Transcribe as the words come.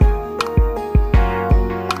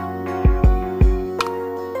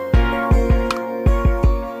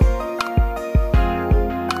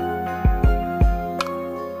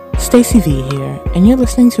Stacy V here, and you're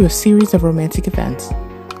listening to a series of romantic events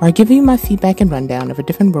where I give you my feedback and rundown of a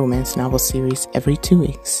different romance novel series every 2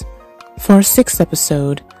 weeks. For our 6th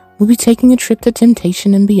episode, we'll be taking a trip to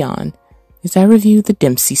temptation and beyond as I review the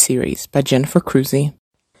Dempsey series by Jennifer Crusie.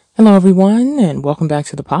 Hello everyone, and welcome back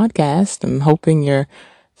to the podcast. I'm hoping your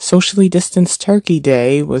socially distanced turkey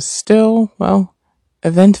day was still,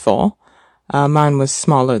 eventful. Mine was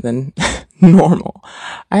smaller than normal.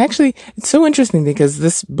 It's so interesting because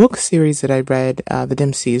this book series that I read, The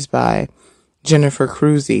Dempseys by Jennifer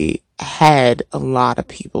Crusie, had a lot of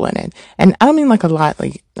people in it. And I don't mean like a lot,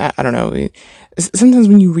 like, I don't know. Sometimes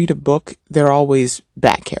when you read a book, they're always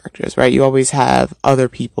back characters, right? You always have other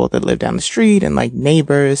people that live down the street and like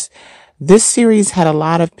neighbors. This series had a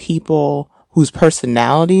lot of people whose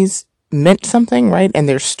personalities meant something, right? And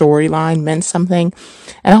their storyline meant something.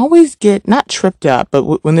 And I always get not tripped up,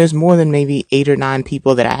 but when there's more than maybe 8 or 9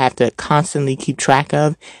 people that I have to constantly keep track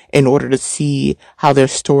of in order to see how their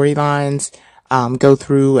storylines go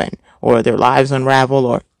through or their lives unravel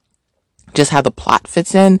or just how the plot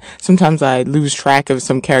fits in. Sometimes I lose track of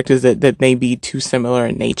some characters that may be too similar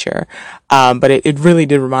in nature. But it really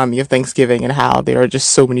did remind me of Thanksgiving and how there are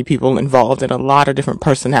just so many people involved and a lot of different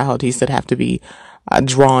personalities that have to be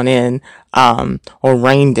drawn in, or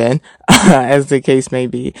reined in, as the case may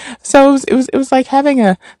be. So it was like having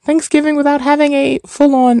a Thanksgiving without having a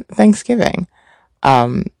full-on Thanksgiving.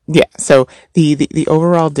 So the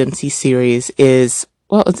overall Dempsey series is,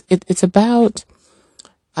 it's about,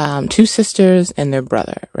 2 sisters and their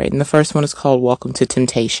brother, right? And the first one is called Welcome to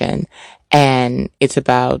Temptation. And it's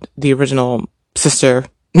about the original sister,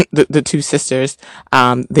 the 2 sisters.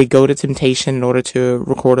 They go to Temptation in order to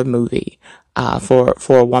record a movie, for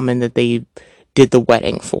a woman that they did the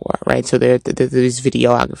wedding for, right? So they're these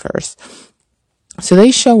videographers. So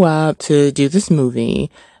they show up to do this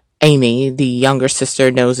movie. Amy, the younger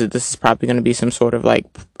sister, knows that this is probably going to be some sort of like,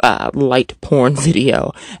 light porn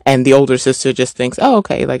video. And the older sister just thinks, oh,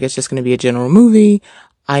 okay, like it's just going to be a general movie.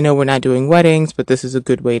 I know we're not doing weddings, but this is a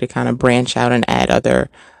good way to kind of branch out and add other,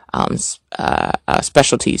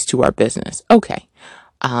 specialties to our business. Okay.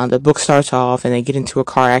 The book starts off and they get into a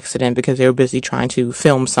car accident because they were busy trying to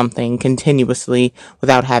film something continuously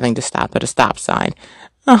without having to stop at a stop sign.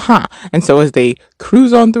 And so as they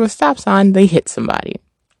cruise on through a stop sign, they hit somebody.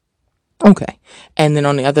 Okay. And then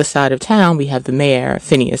on the other side of town, we have the mayor,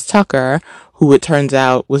 Phineas Tucker, who it turns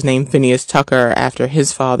out was named Phineas Tucker after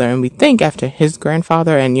his father, and we think after his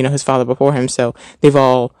grandfather and, his father before him. So they've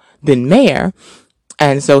all been mayor.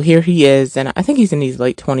 And so here he is, and I think he's in his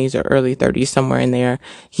late 20s or early 30s, somewhere in there.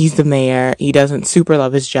 He's the mayor. He doesn't super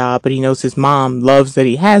love his job, but he knows his mom loves that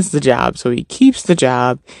he has the job, so he keeps the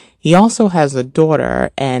job. He also has a daughter,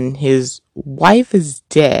 and his wife is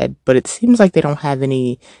dead, but it seems like they don't have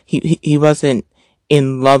any, he wasn't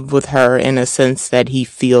in love with her in a sense that he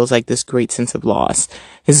feels like this great sense of loss.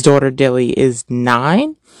 His daughter, Dilly, is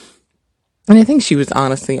 9. And I think she was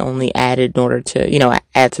honestly only added in order to,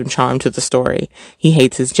 add some charm to the story. He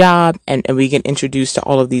hates his job, and we get introduced to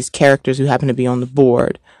all of these characters who happen to be on the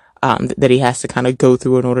board, that he has to kind of go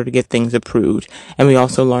through in order to get things approved. And we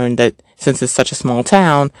also learned that since it's such a small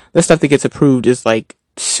town, the stuff that gets approved is like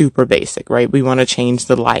super basic, right? We want to change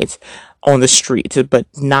the lights on the street, but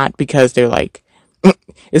not because they're like,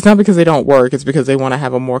 it's not because they don't work, it's because they want to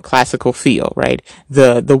have a more classical feel, right?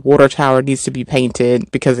 The water tower needs to be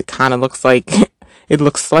painted because it kind of looks like, it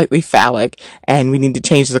looks slightly phallic, and we need to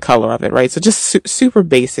change the color of it, right? So just super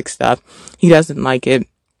basic stuff. He doesn't like it.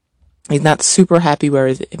 He's not super happy where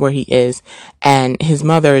he is, and his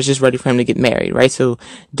mother is just ready for him to get married, right? So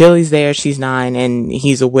Dilly's there, she's 9, and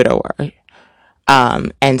he's a widower.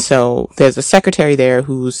 And so there's a secretary there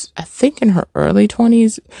who's, I think, in her early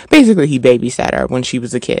 20s. Basically, he babysat her when she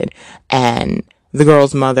was a kid. And the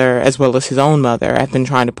girl's mother, as well as his own mother, have been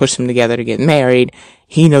trying to push them together to get married.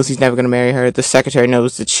 He knows he's never going to marry her. The secretary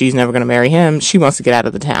knows that she's never going to marry him. She wants to get out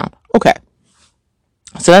of the town. Okay.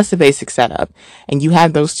 So that's the basic setup. And you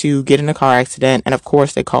have those 2 get in a car accident, and of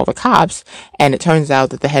course they call the cops, and it turns out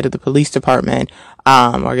that the head of the police department,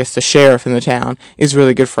 or I guess the sheriff in the town, is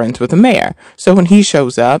really good friends with the mayor. So when he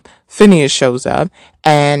shows up, Phineas shows up,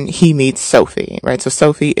 and he meets Sophie, right? So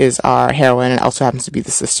Sophie is our heroine and also happens to be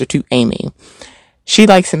the sister to Amy. She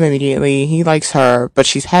likes him immediately, he likes her, but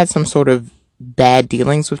she's had some sort of bad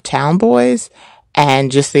dealings with town boys,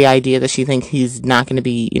 and just the idea that she thinks he's not going to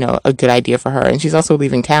be, a good idea for her. And she's also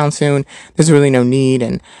leaving town soon. There's really no need,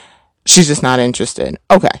 and she's just not interested.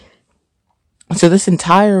 Okay. So this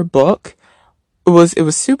entire book, it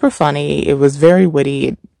was super funny. It was very witty.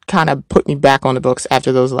 It kind of put me back on the books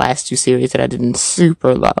after those last 2 series that I didn't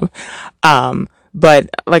super love. But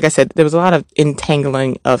like I said, there was a lot of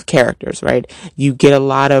entangling of characters, right? You get a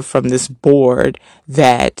lot of from this board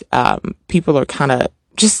that people are kind of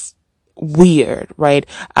just weird, right?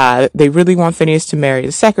 They really want Phineas to marry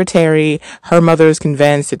the secretary. Her mother is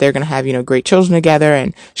convinced that they're going to have, great children together,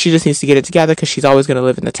 and she just needs to get it together because she's always going to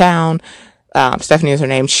live in the town. Stephanie is her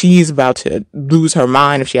name. She's about to lose her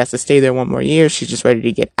mind if she has to stay there one more year. She's just ready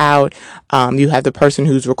to get out. You have the person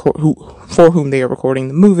for whom they are recording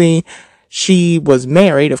the movie. She was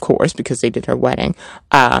married, of course, because they did her wedding.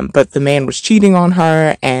 But the man was cheating on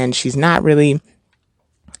her, and she's not really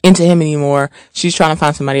into him anymore. She's trying to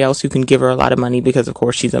find somebody else who can give her a lot of money because, of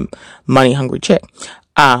course, she's a money hungry chick.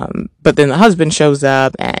 But then the husband shows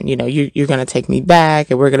up and, you're going to take me back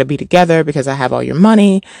and we're going to be together because I have all your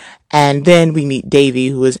money. And then we meet Davy,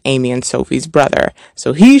 who is Amy and Sophie's brother.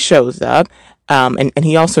 So he shows up. And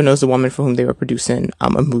he also knows the woman for whom they were producing a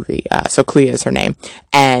movie. So Clea is her name.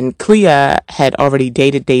 And Clea had already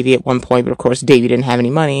dated Davy at one point, but of course Davy didn't have any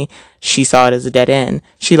money. She saw it as a dead end.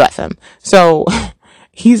 She left him. So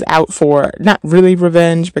he's out for not really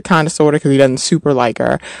revenge, but kind of sort of, because he doesn't super like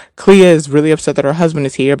her. Clea is really upset that her husband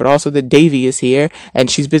is here, but also that Davy is here,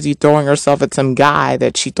 and she's busy throwing herself at some guy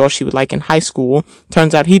that she thought she would like in high school.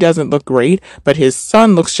 Turns out he doesn't look great, but his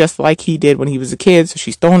son looks just like he did when he was a kid, so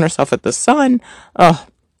she's throwing herself at the son. Ugh.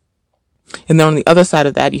 And then on the other side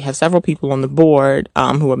of that, you have several people on the board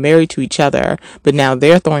who are married to each other, but now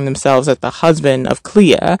they're throwing themselves at the husband of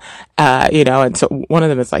Clea, and so one of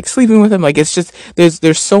them is like sleeping with him. Like, it's just,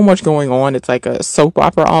 there's so much going on. It's like a soap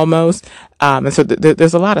opera almost. And so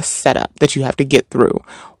there's a lot of setup that you have to get through,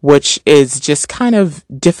 which is just kind of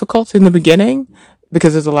difficult in the beginning.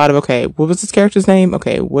 Because there's a lot of, okay, what was this character's name?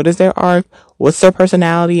 Okay, what is their arc? What's their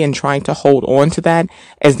personality? And trying to hold on to that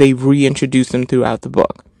as they reintroduce them throughout the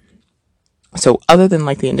book. So other than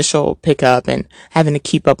like the initial pickup and having to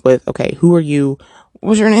keep up with, okay, who are you?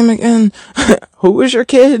 What's your name again? Who is your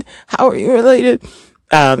kid? How are you related?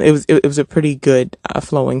 It was a pretty good,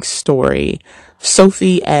 flowing story.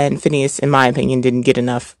 Sophie and Phineas, in my opinion, didn't get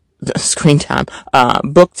enough screen time,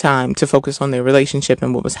 book time to focus on their relationship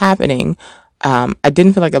and what was happening. I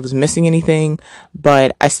didn't feel like I was missing anything,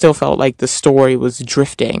 but I still felt like the story was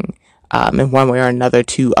drifting in one way or another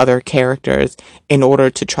to other characters in order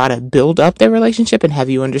to try to build up their relationship and have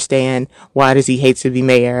you understand why does he hate to be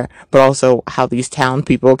mayor, but also how these town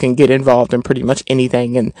people can get involved in pretty much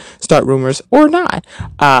anything and start rumors or not.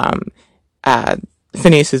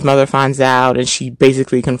 Phineas's mother finds out and she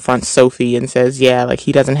basically confronts Sophie and says, yeah, like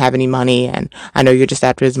he doesn't have any money and I know you're just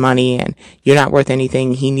after his money and you're not worth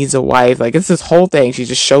anything. He needs a wife. Like, it's this whole thing. She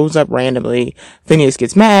just shows up randomly. Phineas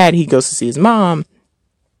gets mad. He goes to see his mom.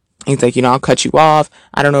 He's like, I'll cut you off.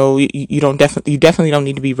 I don't know. You definitely don't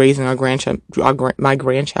need to be raising your grandchild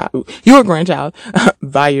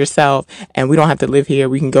by yourself. And we don't have to live here.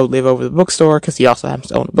 We can go live over the bookstore because he also happens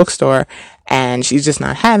to own a bookstore. And she's just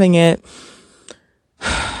not having it.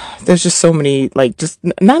 There's just so many, like, just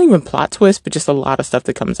not even plot twists, but just a lot of stuff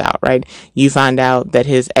that comes out, right? You find out that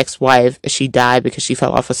his ex-wife, she died because she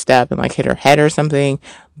fell off a step and like hit her head or something,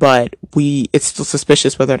 but it's still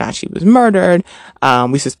suspicious whether or not she was murdered.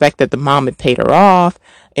 We suspect that the mom had paid her off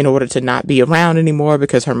in order to not be around anymore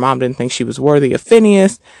because her mom didn't think she was worthy of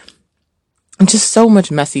Phineas. And just so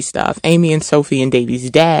much messy stuff. Amy and Sophie and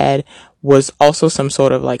Davy's dad was also some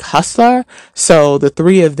sort of like hustler. So the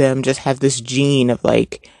three of them just have this gene of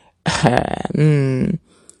like,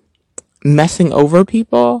 messing over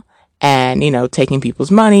people and, taking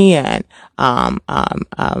people's money and,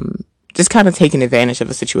 just kind of taking advantage of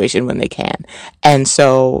a situation when they can. And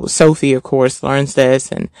so Sophie, of course, learns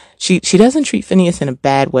this and she doesn't treat Phineas in a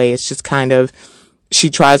bad way. It's just kind of,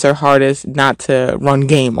 she tries her hardest not to run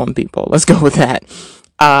game on people. Let's go with that.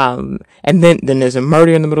 And then there's a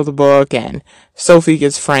murder in the middle of the book and Sophie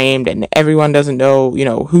gets framed and everyone doesn't know,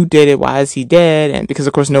 who did it, why is he dead? And because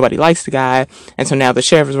of course nobody likes the guy. And so now the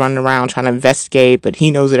sheriff is running around trying to investigate, but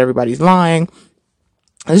he knows that everybody's lying.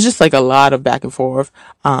 It's just like a lot of back and forth,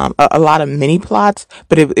 a lot of mini plots,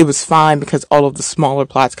 but it was fine because all of the smaller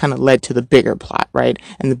plots kind of led to the bigger plot, right?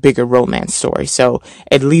 And the bigger romance story. So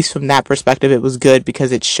at least from that perspective, it was good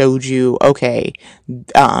because it showed you, okay,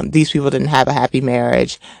 these people didn't have a happy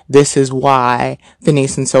marriage. This is why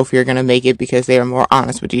Phineas and Sophie are going to make it because they are more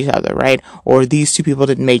honest with each other, right? Or these two people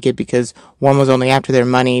didn't make it because one was only after their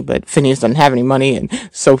money, but Phineas doesn't have any money and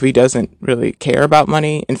Sophie doesn't really care about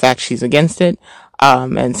money. In fact, she's against it.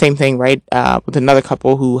 And same thing, right, with another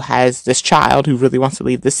couple who has this child who really wants to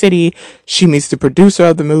leave the city. She meets the producer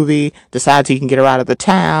of the movie, decides he can get her out of the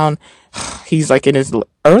town. He's like in his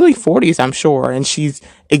early 40s, I'm sure, and she's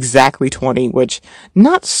exactly 20, which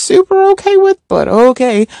not super okay with, but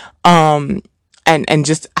okay. and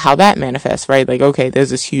just how that manifests, right? Like, okay, there's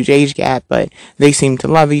this huge age gap, but they seem to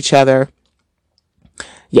love each other.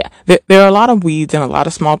 Yeah, there are a lot of weeds and a lot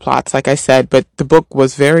of small plots, like I said, but the book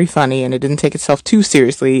was very funny and it didn't take itself too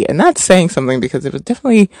seriously. And that's saying something because it was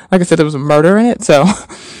definitely, like I said, there was a murder in it. So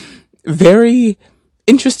very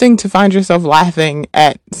interesting to find yourself laughing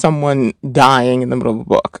at someone dying in the middle of a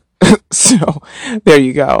book. So there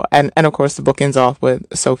you go. And of course the book ends off with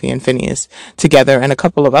Sophie and Phineas together and a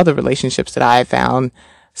couple of other relationships that I found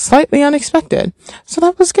slightly unexpected. So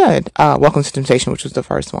that was good. Welcome to Temptation, which was the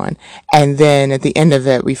first one. And then at the end of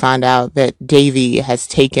it, we find out that Davy has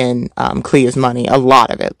taken, Clea's money, a lot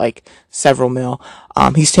of it, like several mil.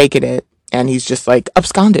 He's taken it and he's just like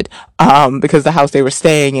absconded, because the house they were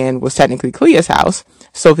staying in was technically Clea's house.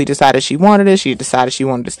 Sophie decided she wanted it. She decided she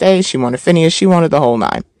wanted to stay. She wanted Phineas. She wanted the whole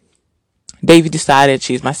nine. Davy decided,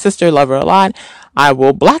 she's my sister, love her a lot. I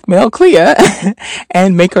will blackmail Clea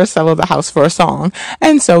and make her sell the house for a song.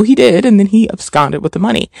 And so he did, and then he absconded with the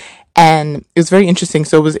money. And it was very interesting.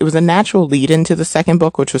 So it was a natural lead into the second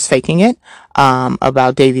book, which was Faking It,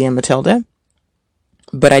 about Davy and Matilda.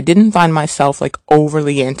 But I didn't find myself like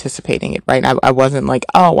overly anticipating it, right? I wasn't like,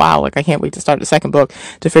 oh wow, like I can't wait to start the second book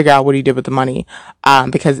to figure out what he did with the money.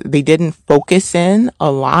 Because they didn't focus in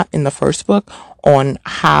a lot in the first book on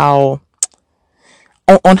how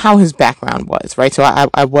his background was, right? So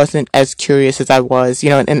I wasn't as curious as I was,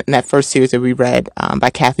 in that first series that we read, by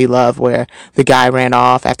Kathy Love, where the guy ran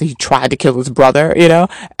off after he tried to kill his brother, and,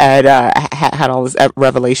 had all this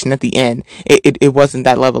revelation at the end. It wasn't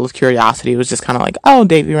that level of curiosity. It was just kind of like, oh,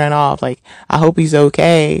 Davy ran off. Like, I hope he's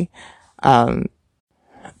okay. But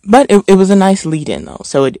it was a nice lead in though.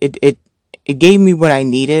 So it gave me what I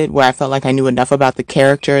needed, where I felt like I knew enough about the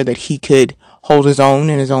character that he could hold his own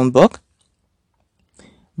in his own book,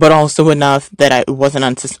 but also enough that it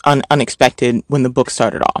wasn't unexpected when the book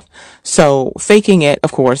started off. So Faking It,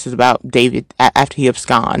 of course, is about David after he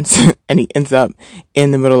absconds and he ends up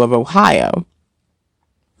in the middle of Ohio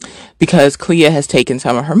because Clea has taken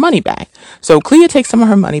some of her money back. So Clea takes some of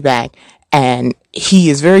her money back, and he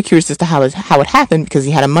is very curious as to how it happened, because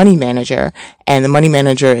he had a money manager and the money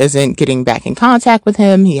manager isn't getting back in contact with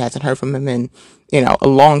him. He hasn't heard from him in a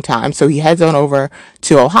long time. So he heads on over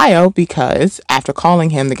to Ohio because after calling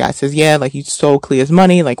him, the guy says, yeah, like you stole Clea's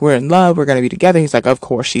money. Like we're in love. We're going to be together. He's like, of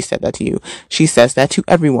course she said that to you. She says that to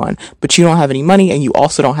everyone, but you don't have any money and you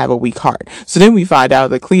also don't have a weak heart. So then we find out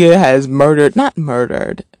that Clea has not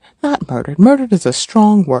murdered. Murdered is a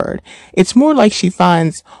strong word. It's more like she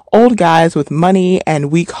finds old guys with money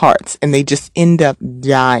and weak hearts and they just end up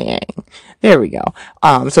dying. There we go.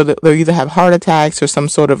 So they'll either have heart attacks or some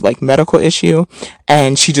sort of like medical issue,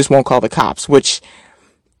 and she just won't call the cops, which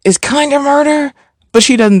is kind of murder, but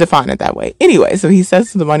she doesn't define it that way. Anyway, so he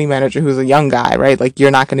says to the money manager, who's a young guy, right? Like, you're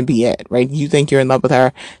not going to be it, right? You think you're in love with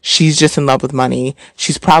her. She's just in love with money.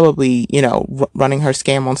 She's probably, running her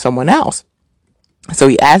scam on someone else. So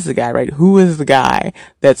he asks the guy, right, who is the guy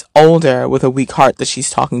that's older with a weak heart that she's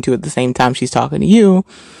talking to at the same time she's talking to you?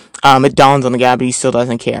 It dawns on the guy, but he still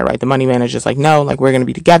doesn't care, right? The money manager's like, no, like, we're going to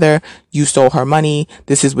be together. You stole her money.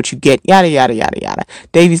 This is what you get. Yada, yada, yada, yada.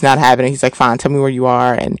 Davy's not having it. He's like, fine, tell me where you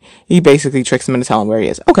are. And he basically tricks him into telling where he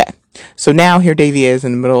is. Okay. So now here Davy is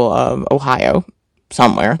in the middle of Ohio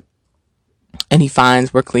somewhere, and he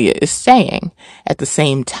finds where Clea is staying. At the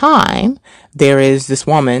same time, there is this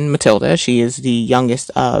woman, Matilda. She is the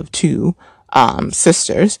youngest of two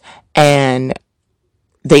sisters, and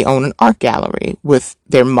they own an art gallery with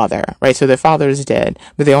their mother, right? So their father is dead,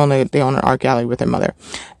 but they own an art gallery with their mother.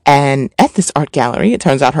 And at this art gallery, it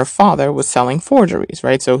turns out her father was selling forgeries,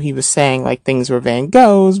 right? So he was saying like things were Van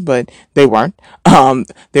Goghs, but they weren't.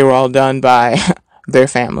 They were all done by their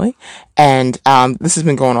family. And this has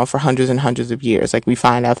been going on for hundreds and hundreds of years. Like, we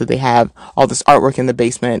find out that they have all this artwork in the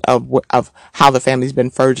basement of how the family's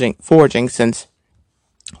been forging since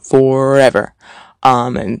forever.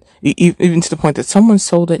 And even to the point that someone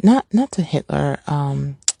sold it, not to Hitler,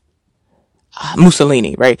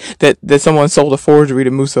 Mussolini, right? That someone sold a forgery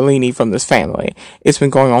to Mussolini from this family. It's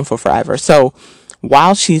been going on for forever. So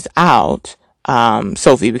while she's out,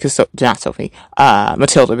 Matilda,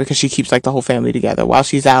 because she keeps like the whole family together. While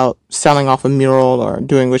she's out selling off a mural or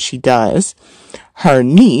doing what she does, her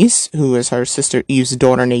niece, who is her sister Eve's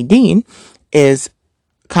daughter Nadine, is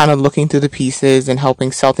kind of looking through the pieces and helping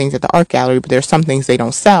sell things at the art gallery, but there's some things they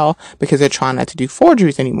don't sell because they're trying not to do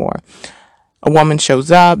forgeries anymore. A woman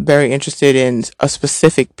shows up, very interested in a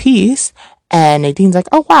specific piece, and Nadine's like,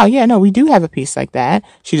 oh wow, yeah, no, we do have a piece like that.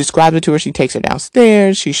 She describes it to her, she takes her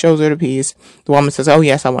downstairs, she shows her the piece. The woman says, oh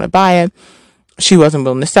yes, I want to buy it. She wasn't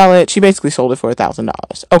willing to sell it. She basically sold it for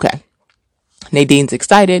 $1,000. Okay. Nadine's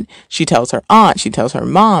excited. She tells her aunt, she tells her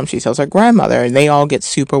mom, she tells her grandmother, and they all get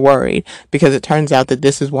super worried because it turns out that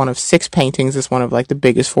this is one of 6 paintings. It's one of like the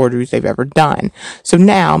biggest forgeries they've ever done. So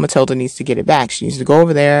now Matilda needs to get it back. She needs to go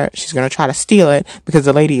over there. She's going to try to steal it because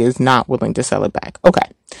the lady is not willing to sell it back. Okay.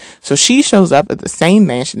 So she shows up at the same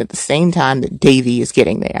mansion at the same time that Davy is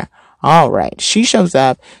getting there. All right. She shows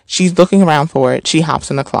up. She's looking around for it. She hops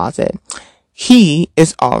in the closet. He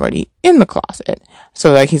is already in the closet.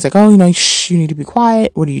 So like he's like, oh, shh, you need to be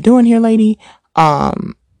quiet. What are you doing here, lady?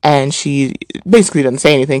 And she basically doesn't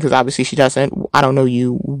say anything because obviously she doesn't. I don't know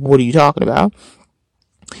you. What are you talking about?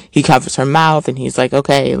 He covers her mouth and he's like,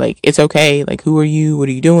 okay, like it's okay. Like who are you? What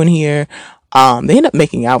are you doing here? They end up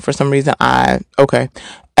making out for some reason. Okay.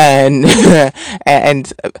 And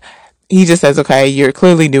and he just says, okay, you're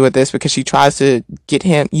clearly new at this, because she tries to get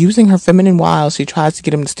him, using her feminine wiles, she tries to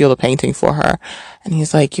get him to steal a painting for her. And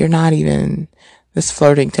he's like, you're not even, this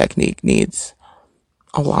flirting technique needs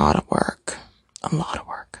a lot of work. A lot of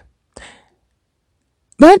work.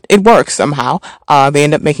 But it works somehow. They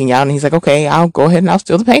end up making out and he's like, okay, I'll go ahead and I'll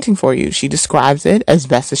steal the painting for you. She describes it as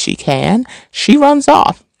best as she can. She runs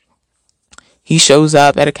off. He shows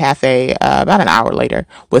up at a cafe about an hour later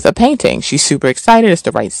with a painting. She's super excited. It's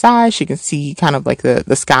the right size. She can see kind of like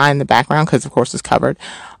the sky in the background because, of course, it's covered.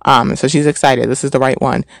 So she's excited. This is the right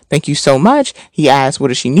one. Thank you so much. He asks, what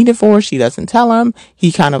does she need it for? She doesn't tell him.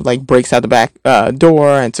 He kind of like breaks out the back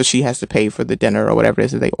door, and so she has to pay for the dinner or whatever it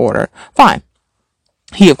is that they order. Fine.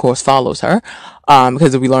 He, of course, follows her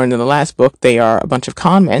because we learned in the last book they are a bunch of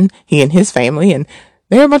con men, he and his family, and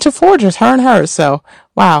they're a bunch of forgers, her and hers. So,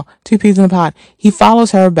 wow, 2 peas in a pod. He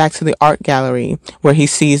follows her back to the art gallery where he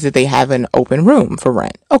sees that they have an open room for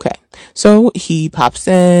rent. Okay. So he pops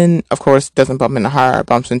in, of course, doesn't bump into her,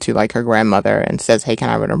 bumps into like her grandmother and says, hey, can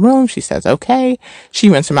I rent a room? She says, okay. She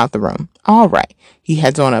rents him out the room. All right. He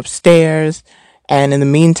heads on upstairs. And in the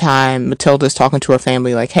meantime, Matilda's talking to her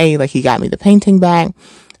family like, hey, like he got me the painting back.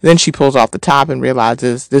 Then she pulls off the top and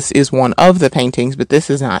realizes this is one of the paintings, but this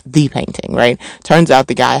is not the painting, right? Turns out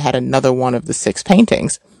the guy had another one of the 6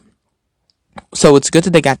 paintings. So it's good that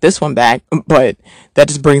they got this one back, but that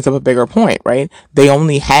just brings up a bigger point, right? They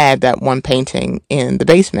only had that one painting in the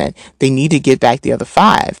basement. They need to get back the other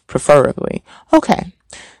 5, preferably. Okay.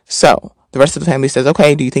 So the rest of the family says,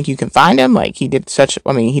 okay, do you think you can find him? Like, he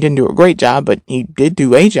didn't do a great job, but he did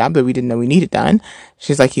do a job that we didn't know we needed done.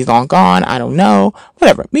 She's like, he's long gone. I don't know.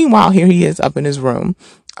 Whatever. Meanwhile, here he is up in his room.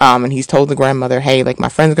 And he's told the grandmother, hey, like, my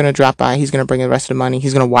friend's going to drop by. He's going to bring the rest of the money.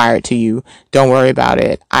 He's going to wire it to you. Don't worry about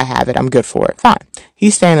it. I have it. I'm good for it. Fine.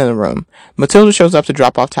 He's staying in the room. Matilda shows up to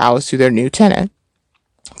drop off towels to their new tenant.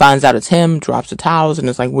 Finds out it's him, drops the towels, and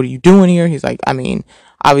is like, what are you doing here? He's like,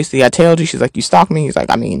 obviously I told you. She's like, you stalked me. He's like,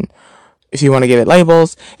 if you want to give it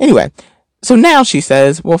labels. Anyway, so now she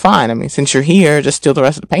says, well, fine. Since you're here, just steal the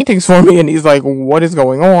rest of the paintings for me. And he's like, what is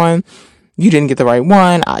going on? You didn't get the right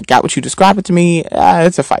one. I got what you described it to me.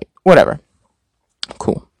 It's a fight. Whatever.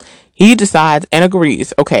 Cool. He decides and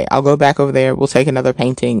agrees. Okay, I'll go back over there. We'll take another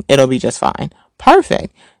painting. It'll be just fine.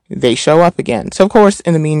 Perfect. They show up again. So, of course,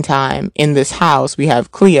 in the meantime, in this house, we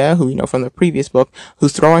have Clea, who you know from the previous book,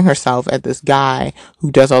 who's throwing herself at this guy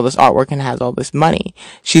who does all this artwork and has all this money.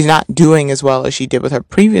 She's not doing as well as she did with her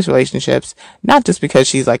previous relationships, not just because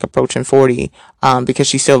she's like approaching 40, because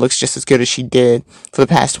she still looks just as good as she did for the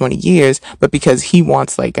past 20 years, but because he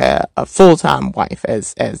wants like a full-time wife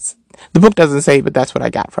as the book doesn't say, but that's what I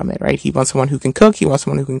got from it, right? He wants someone who can cook. He wants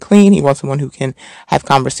someone who can clean. He wants someone who can have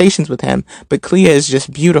conversations with him. But Clea is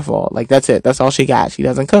just beautiful. Like, that's it. That's all she got. She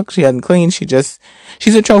doesn't cook. She doesn't clean.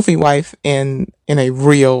 She's a trophy wife in a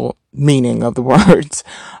real meaning of the words.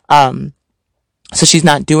 So she's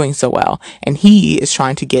not doing so well. And he is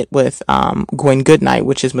trying to get with, Gwen Goodnight,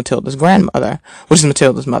 which is Matilda's mother.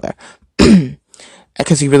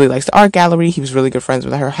 Because he really likes the art gallery. He was really good friends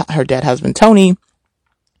with her dead husband, Tony.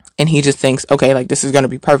 And he just thinks, okay, like, this is going to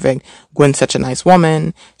be perfect. Gwen's such a nice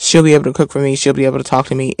woman. She'll be able to cook for me. She'll be able to talk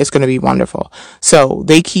to me. It's going to be wonderful. So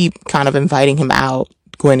they keep kind of inviting him out,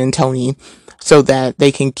 Gwen and Tony, so that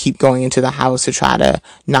they can keep going into the house to try to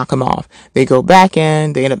knock him off. They go back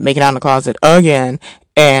in. They end up making out in the closet again.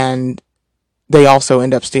 And they also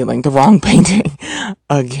end up stealing the wrong painting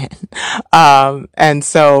again. And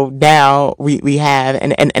so now we have,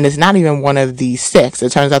 and it's not even one of the 6.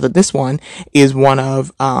 It turns out that this one is one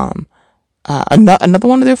of, another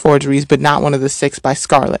one of their forgeries, but not one of the 6 by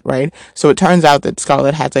Scarlett, right? So it turns out that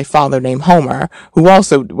Scarlett has a father named Homer, who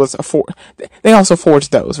also was they also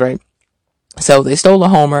forged those, right? So they stole a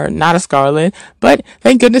Homer, not a Scarlett, but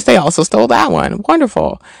thank goodness they also stole that one.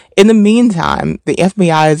 Wonderful. In the meantime, the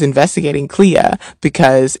FBI is investigating Clea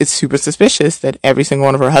because it's super suspicious that every single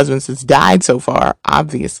one of her husbands has died so far,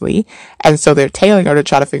 obviously. And so they're tailing her to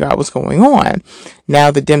try to figure out what's going on.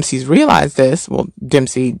 Now the Dempseys realize this, well,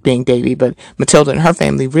 Dempsey being Davy, but Matilda and her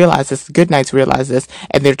family realize this, the Goodnights realize this,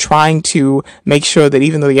 and they're trying to make sure that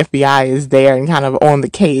even though the FBI is there and kind of on the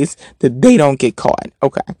case, that they don't get caught.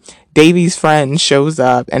 Okay. Davy's friend shows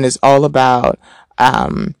up and it's all about,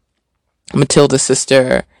 Matilda's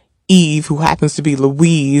sister, Eve, who happens to be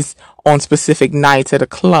Louise, on specific nights at a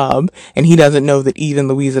club, and he doesn't know that Eve and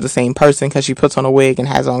Louise are the same person because she puts on a wig and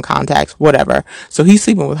has on contacts, whatever. So he's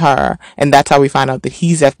sleeping with her, and that's how we find out that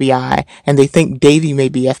he's FBI, and they think Davy may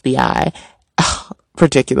be FBI. Ugh,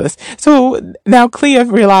 ridiculous. So now Clea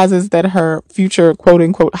realizes that her future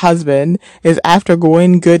quote-unquote husband is after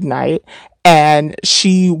Gwen Goodnight, and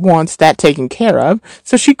she wants that taken care of.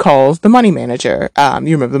 So she calls the money manager.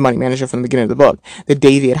 You remember the money manager from the beginning of the book that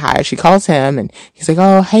Davy had hired. She calls him and he's like,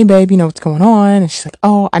 oh, hey babe, you know what's going on? And she's like,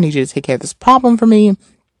 oh, I need you to take care of this problem for me.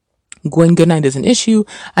 Gwen Goodnight is an issue.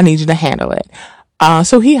 I need you to handle it.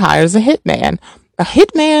 So he hires a hitman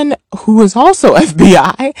who is also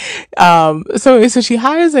FBI. So she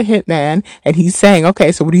hires a hitman and he's saying,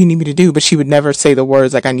 okay, so what do you need me to do? But she would never say the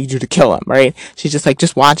words like, I need you to kill him, right? She's just like,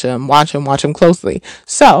 just watch him closely.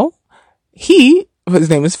 So his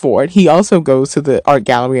name is Ford. He also goes to the art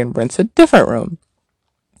gallery and rents a different room.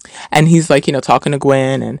 And he's like, talking to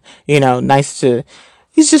Gwen and,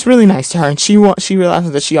 he's just really nice to her, and she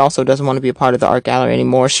realizes that she also doesn't want to be a part of the art gallery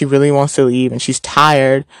anymore. She really wants to leave, and she's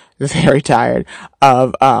tired, very tired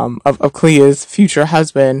of Clea's future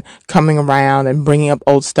husband coming around and bringing up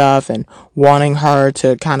old stuff and wanting her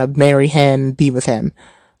to kind of marry him, be with him.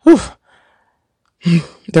 Whew.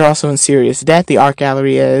 They're also in serious debt, the art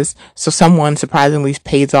gallery is. So someone surprisingly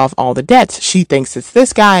pays off all the debts. She thinks it's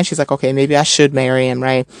this guy, and she's like, okay, maybe I should marry him,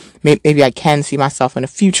 right? Maybe I can see myself in a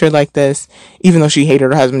future like this, even though she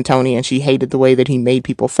hated her husband, Tony, and she hated the way that he made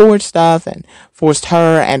people forge stuff and forced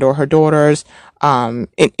her and or her daughters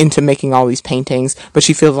into making all these paintings. But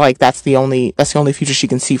she feels like that's the only future she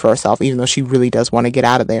can see for herself, even though she really does want to get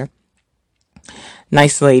out of there.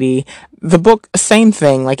 Nice lady. The book, same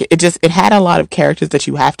thing. Like it had a lot of characters that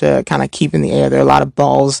you have to kind of keep in the air. There are a lot of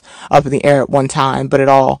balls up in the air at one time, but it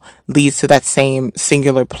all leads to that same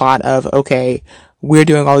singular plot of, okay, we're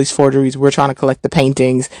doing all these forgeries. We're trying to collect the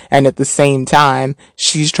paintings. And at the same time,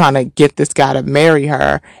 she's trying to get this guy to marry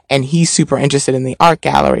her. And he's super interested in the art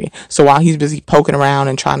gallery. So while he's busy poking around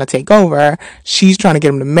and trying to take over, she's trying to get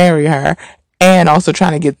him to marry her and also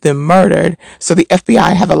trying to get them murdered. So the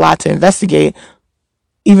FBI have a lot to investigate,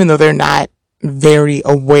 even though they're not very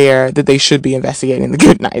aware that they should be investigating the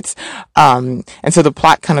Goodnights. And so the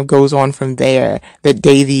plot kind of goes on from there, that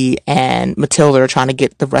Davy and Matilda are trying to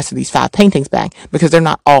get the rest of these 5 paintings back because they're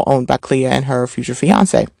not all owned by Clea and her future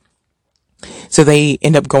fiance. So they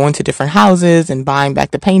end up going to different houses and buying back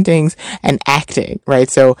the paintings and acting, right?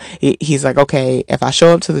 So he's like, okay, if I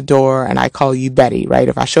show up to the door and I call you Betty, right?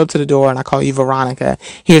 If I show up to the door and I call you Veronica,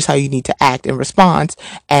 here's how you need to act in response,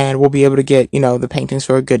 and we'll be able to get, the paintings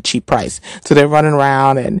for a good cheap price. So they're running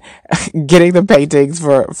around and getting the paintings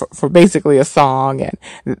for basically a song. And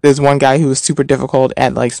there's one guy who was super difficult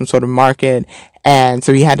at like some sort of market. And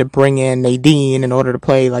so he had to bring in Nadine in order to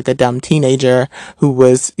play like a dumb teenager who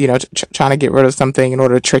was, trying to get rid of something in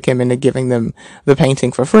order to trick him into giving them the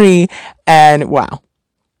painting for free. And wow.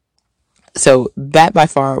 So that by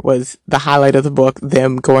far was the highlight of the book,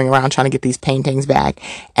 them going around trying to get these paintings back.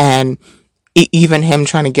 And even him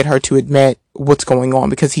trying to get her to admit what's going on,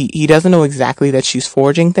 because he doesn't know exactly that she's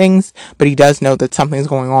forging things, but he does know that something's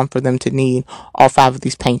going on for them to need all 5 of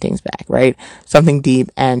these paintings back, right? Something deep,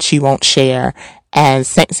 and she won't share. And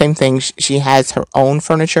same thing, she has her own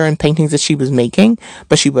furniture and paintings that she was making,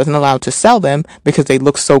 but she wasn't allowed to sell them because they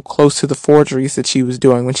look so close to the forgeries that she was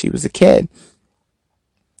doing when she was a kid.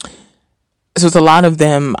 So it's a lot of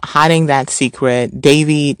them hiding that secret.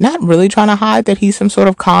 Davy not really trying to hide that he's some sort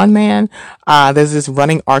of con man. There's this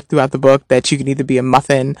running arc throughout the book that you can either be a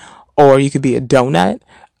muffin or you could be a donut.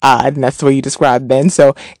 And that's the way you describe Ben.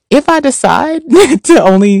 So if I decide to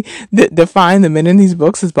only define the men in these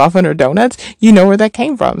books as muffin or donuts, you know where that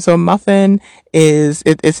came from. So a muffin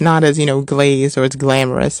it's not as, glazed or as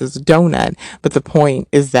glamorous as a donut. But the point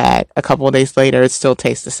is that a couple of days later, it still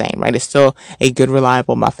tastes the same, right? It's still a good,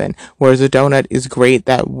 reliable muffin. Whereas a donut is great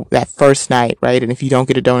that first night, right? And if you don't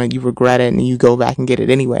get a donut, you regret it and you go back and get it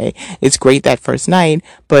anyway. It's great that first night,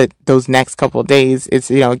 but those next couple of days, it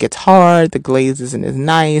gets hard. The glaze isn't as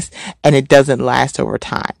nice and it doesn't last over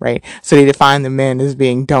time, right? So they define the men as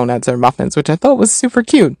being donuts or muffins, which I thought was super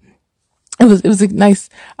cute. it was a nice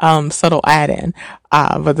subtle add-in.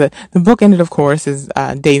 But the book ended, of course, is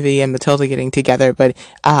Davy and Matilda getting together, but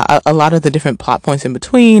a lot of the different plot points in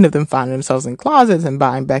between of them finding themselves in closets and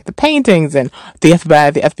buying back the paintings and the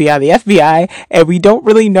FBI, and we don't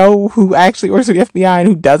really know who actually works for the FBI and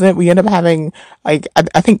who doesn't. We end up having like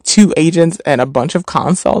I think 2 agents and a bunch of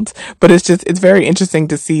consults, but it's very interesting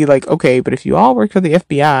to see, like, okay, but if you all work for the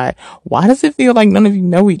FBI, why does it feel like none of you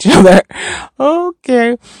know each other?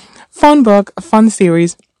 Okay. Fun book, fun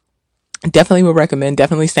series. Definitely would recommend,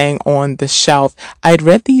 definitely staying on the shelf. I had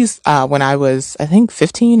read these, when I was, I think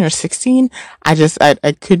 15 or 16. I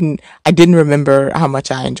didn't remember how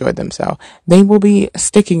much I enjoyed them. So they will be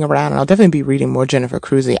sticking around, and I'll definitely be reading more Jennifer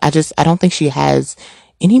Crusie. I don't think she has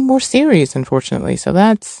any more series, unfortunately. So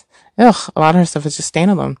that's, a lot of her stuff is just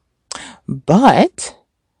standalone. But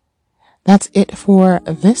that's it for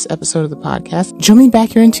this episode of the podcast. Join me back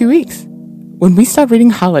here in 2 weeks when we start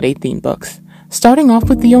reading holiday themed books, starting off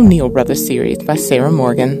with the O'Neill Brothers series by Sarah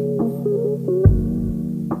Morgan.